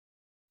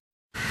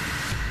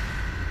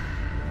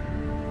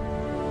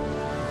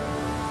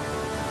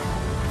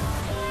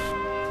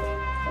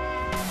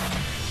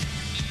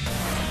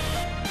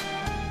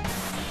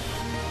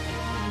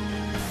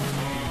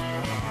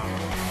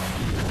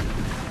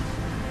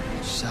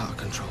It's out of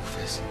control,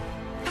 Fizz.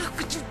 How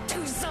could you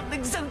do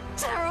something so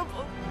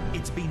terrible?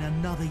 It's been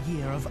another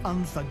year of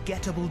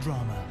unforgettable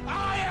drama.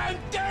 I am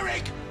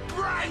Derek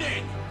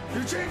Brannan! You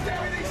changed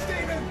everything,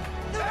 Stephen!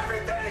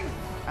 Everything!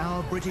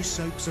 Our British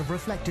soaps have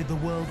reflected the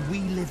world we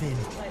live in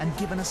and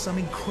given us some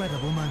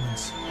incredible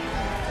moments.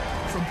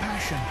 From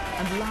passion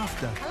and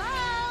laughter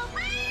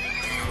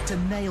to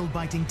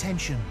nail-biting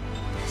tension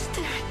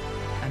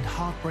and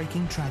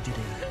heartbreaking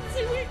tragedy.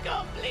 Wake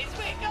up, please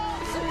wake up!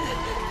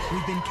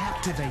 We've been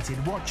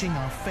captivated watching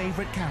our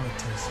favourite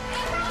characters.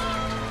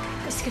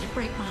 It's gonna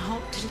break my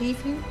heart to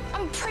leave you.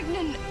 I'm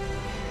pregnant!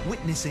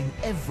 Witnessing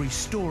every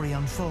story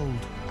unfold.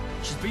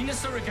 She's been a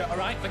surrogate, all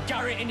right, for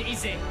Garrett and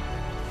Izzy.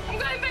 I'm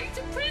going back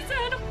to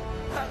prison!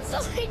 I'm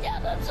sorry,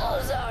 Dad, I'm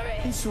so sorry.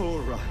 It's all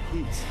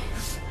right.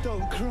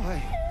 Don't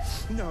cry.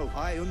 No,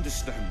 I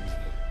understand.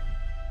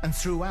 And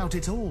throughout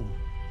it all,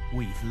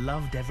 we've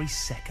loved every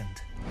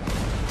second.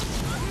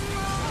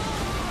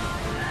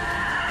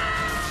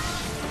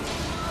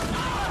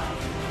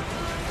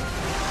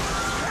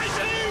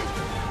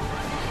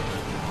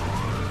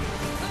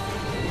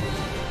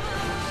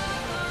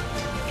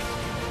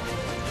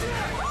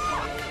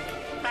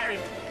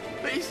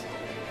 Please?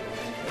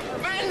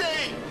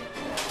 Mandy!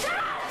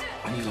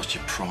 When you lost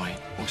your pride,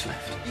 what's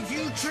left? If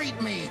you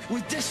treat me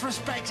with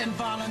disrespect and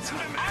violence,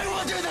 I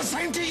will do the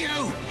same to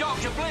you!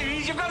 Doctor,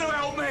 please, you've got to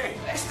help me!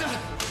 Esther!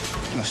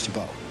 You lost your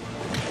bottle.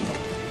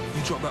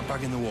 You drop that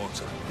bag in the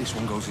water. This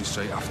one goes in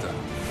straight after.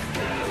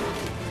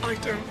 I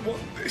don't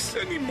want this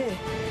anymore.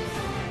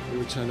 We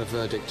return a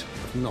verdict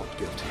of not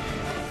guilty.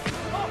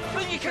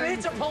 But you can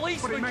hit a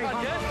policeman,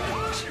 can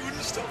you? She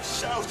wouldn't stop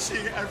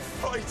shouting and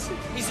fighting.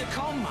 He's a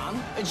con man,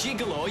 a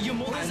gigolo, your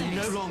mother's I'm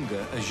no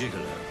longer a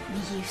gigolo.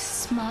 You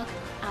smug,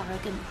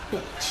 arrogant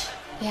bitch.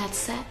 We had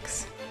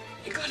sex.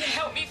 You gotta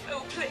help me,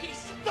 Phil,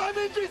 please. I'm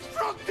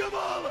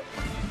indestructible!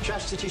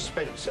 Chastity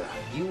Spencer,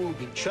 you will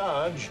be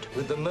charged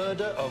with the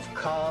murder of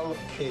Carl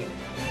King.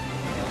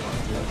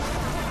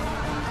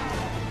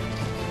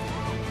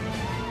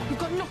 You've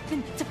got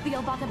nothing to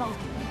feel bad about.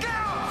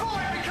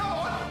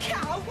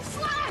 Cow,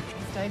 slack!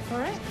 Stay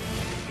for it.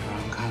 Your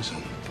own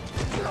cousin.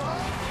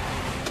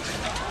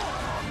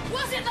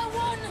 Was it the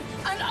one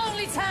and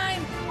only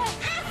time?